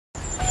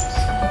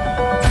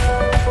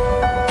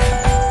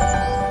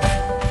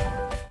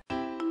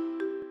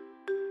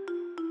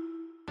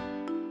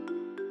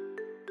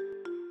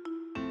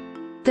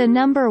The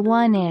number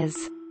 1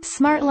 is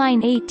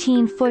Smartline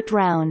 18-foot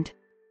round.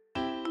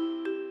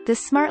 The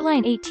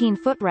Smartline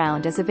 18-foot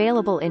round is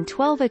available in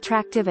 12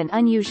 attractive and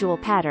unusual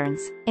patterns,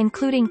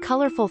 including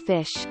colorful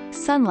fish,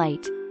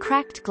 sunlight,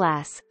 cracked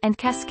glass, and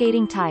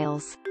cascading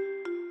tiles.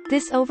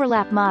 This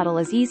overlap model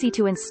is easy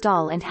to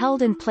install and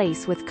held in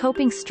place with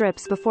coping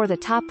strips before the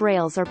top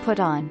rails are put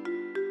on.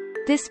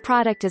 This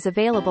product is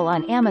available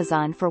on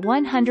Amazon for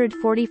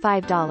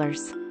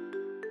 $145.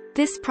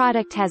 This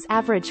product has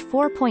average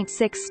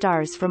 4.6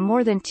 stars from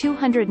more than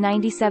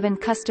 297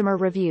 customer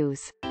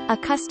reviews. A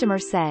customer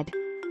said,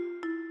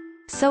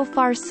 "So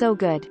far so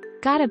good.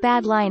 Got a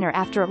bad liner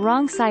after a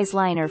wrong size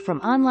liner from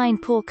online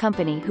pool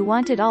company who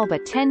wanted all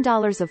but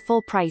 $10 of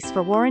full price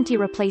for warranty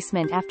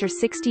replacement after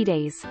 60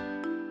 days.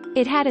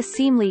 It had a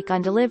seam leak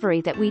on delivery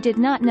that we did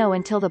not know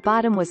until the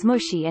bottom was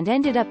mushy and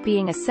ended up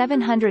being a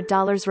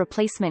 $700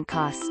 replacement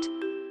cost.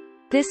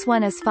 This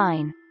one is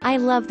fine. I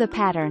love the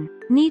pattern.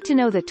 Need to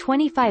know the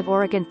 25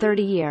 Oregon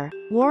 30-year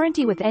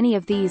warranty with any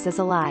of these is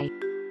a lie.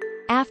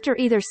 After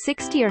either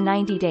 60 or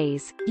 90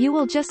 days, you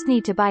will just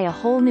need to buy a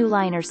whole new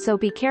liner, so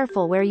be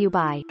careful where you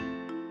buy."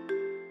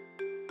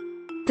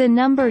 The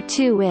number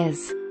 2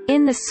 is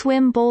In the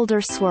Swim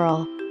Boulder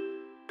Swirl.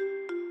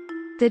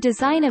 The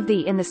design of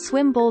the In the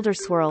Swim Boulder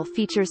Swirl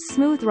features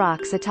smooth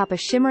rocks atop a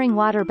shimmering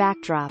water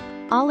backdrop,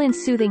 all in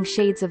soothing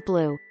shades of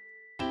blue.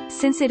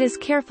 Since it is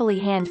carefully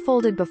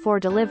hand-folded before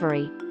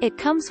delivery, it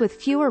comes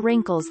with fewer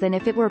wrinkles than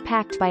if it were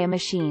packed by a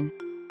machine.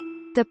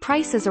 The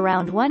price is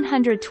around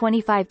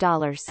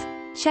 $125.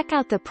 Check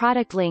out the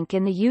product link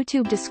in the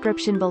YouTube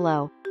description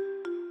below.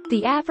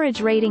 The average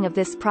rating of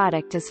this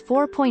product is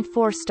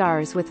 4.4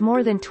 stars with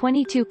more than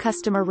 22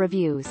 customer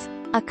reviews.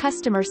 A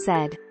customer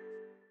said,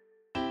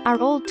 "Our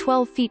old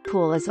 12-feet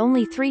pool is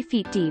only 3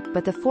 feet deep,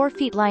 but the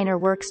 4-feet liner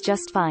works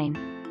just fine.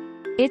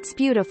 It's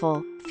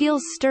beautiful,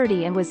 feels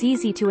sturdy, and was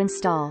easy to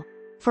install.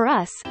 For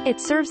us,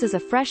 it serves as a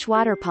fresh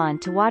water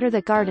pond to water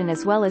the garden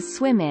as well as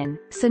swim in,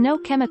 so no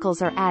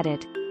chemicals are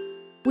added.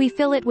 We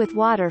fill it with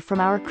water from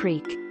our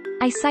creek.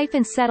 I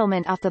siphon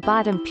sediment off the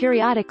bottom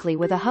periodically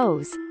with a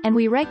hose, and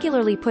we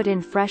regularly put in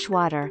fresh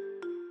water.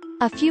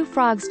 A few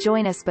frogs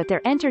join us, but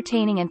they're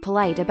entertaining and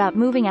polite about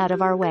moving out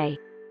of our way.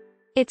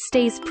 It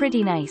stays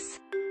pretty nice."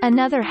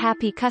 Another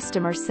happy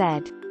customer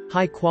said,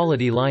 "High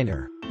quality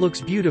liner.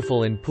 Looks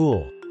beautiful in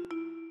pool."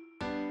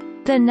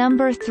 The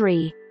number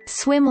 3,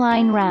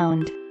 Swimline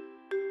Round.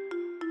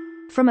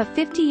 From a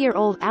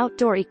 50-year-old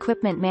outdoor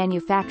equipment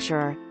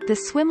manufacturer, the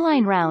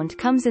Swimline Round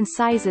comes in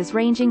sizes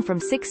ranging from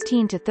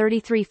 16 to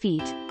 33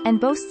 feet, and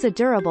boasts a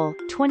durable,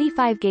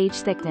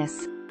 25-gauge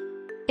thickness.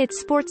 It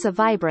sports a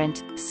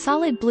vibrant,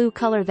 solid blue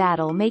color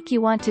that'll make you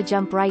want to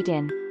jump right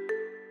in.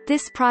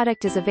 This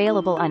product is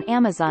available on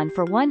Amazon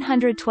for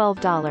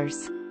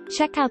 $112.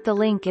 Check out the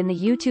link in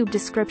the YouTube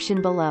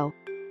description below.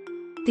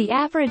 The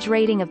average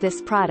rating of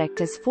this product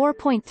is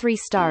 4.3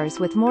 stars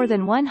with more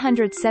than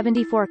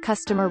 174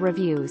 customer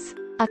reviews.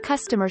 A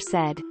customer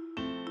said,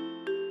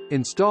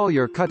 "Install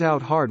your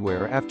cutout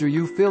hardware after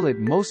you fill it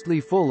mostly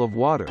full of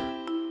water.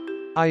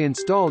 I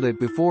installed it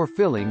before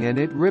filling and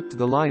it ripped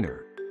the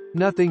liner.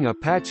 Nothing a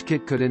patch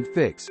kit couldn't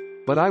fix,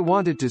 but I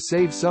wanted to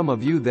save some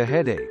of you the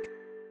headache.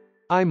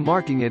 I'm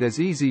marking it as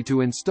easy to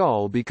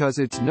install because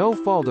it's no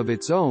fault of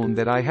its own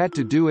that I had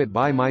to do it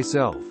by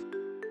myself."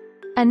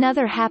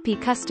 Another happy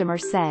customer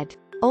said,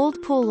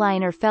 "Old pool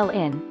liner fell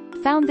in,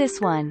 found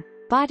this one,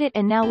 bought it,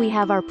 and now we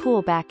have our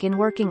pool back in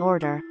working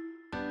order.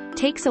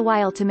 Takes a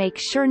while to make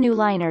sure new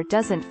liner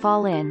doesn't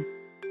fall in."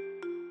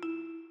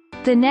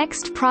 The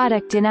next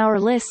product in our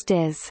list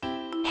is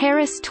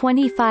Harris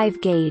 25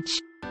 gauge.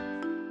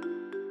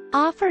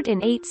 Offered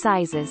in 8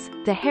 sizes,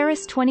 the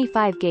Harris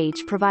 25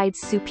 gauge provides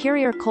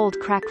superior cold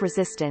crack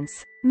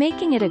resistance,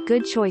 making it a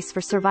good choice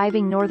for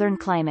surviving northern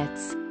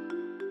climates.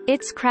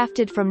 It's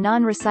crafted from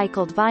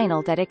non-recycled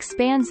vinyl that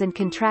expands and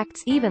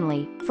contracts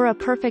evenly, for a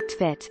perfect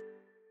fit.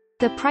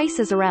 The price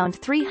is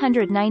around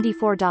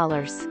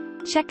 $394.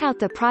 Check out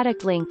the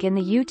product link in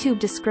the YouTube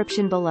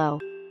description below.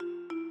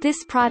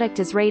 This product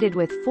is rated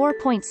with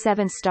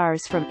 4.7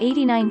 stars from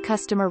 89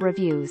 customer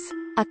reviews.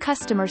 A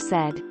customer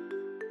said,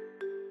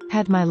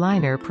 "Had my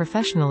liner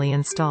professionally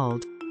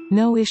installed.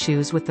 No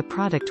issues with the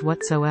product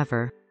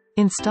whatsoever.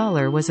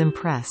 Installer was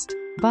impressed.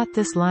 Bought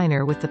this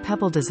liner with the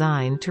pebble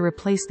design to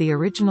replace the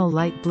original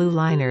light blue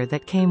liner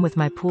that came with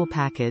my pool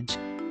package.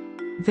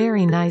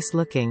 Very nice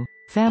looking.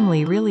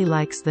 Family really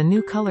likes the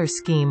new color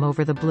scheme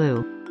over the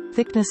blue.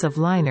 Thickness of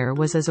liner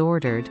was as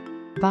ordered.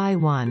 Buy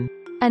one."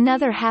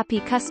 Another happy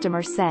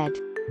customer said,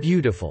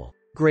 "Beautiful.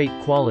 Great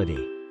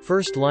quality.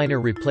 First liner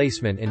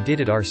replacement and did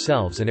it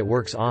ourselves and it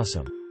works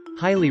awesome.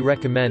 Highly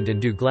recommend and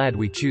do glad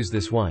we choose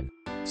this one.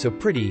 So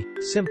pretty,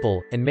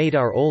 simple, and made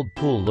our old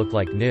pool look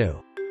like new."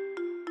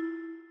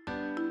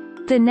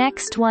 The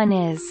next one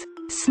is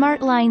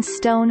Smartline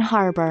Stone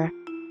Harbor.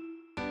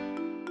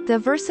 The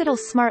versatile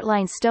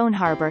Smartline Stone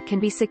Harbor can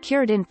be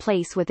secured in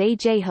place with a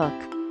J-hook,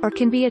 or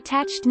can be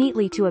attached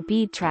neatly to a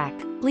bead track,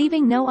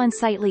 leaving no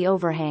unsightly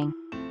overhang.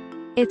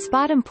 Its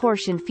bottom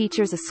portion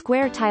features a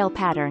square tile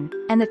pattern,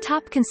 and the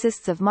top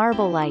consists of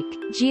marble-like,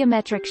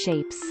 geometric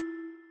shapes.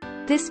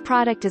 This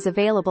product is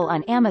available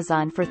on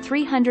Amazon for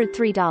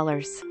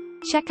 $303.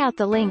 Check out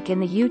the link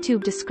in the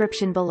YouTube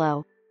description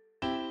below.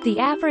 The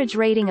average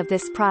rating of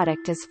this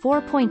product is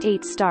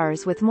 4.8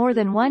 stars with more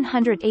than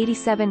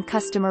 187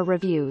 customer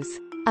reviews.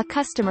 A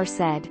customer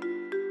said,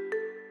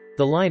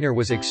 "The liner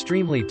was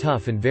extremely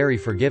tough and very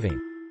forgiving.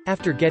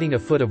 After getting a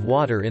foot of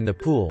water in the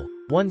pool,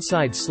 one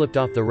side slipped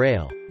off the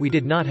rail. We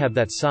did not have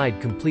that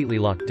side completely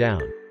locked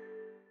down.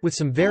 With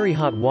some very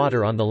hot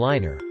water on the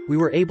liner, we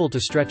were able to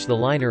stretch the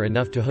liner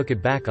enough to hook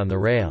it back on the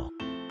rail.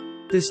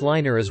 This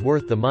liner is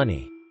worth the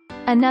money."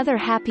 Another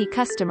happy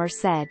customer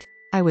said,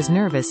 I was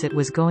nervous it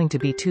was going to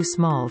be too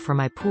small for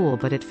my pool,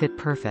 but it fit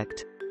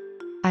perfect.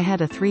 I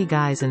had 3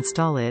 guys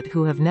install it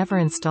who have never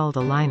installed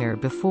a liner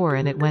before,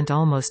 and it went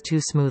almost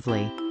too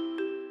smoothly.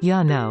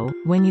 Ya know,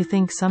 when you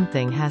think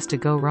something has to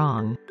go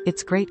wrong,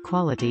 it's great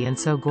quality and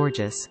so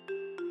gorgeous.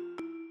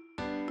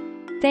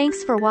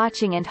 Thanks for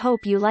watching and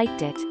hope you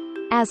liked it.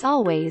 As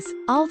always,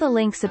 all the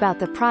links about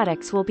the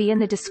products will be in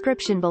the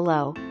description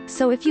below,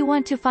 so if you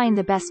want to find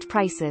the best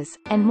prices,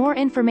 and more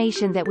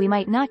information that we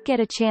might not get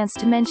a chance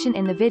to mention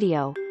in the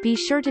video, be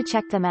sure to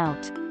check them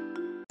out.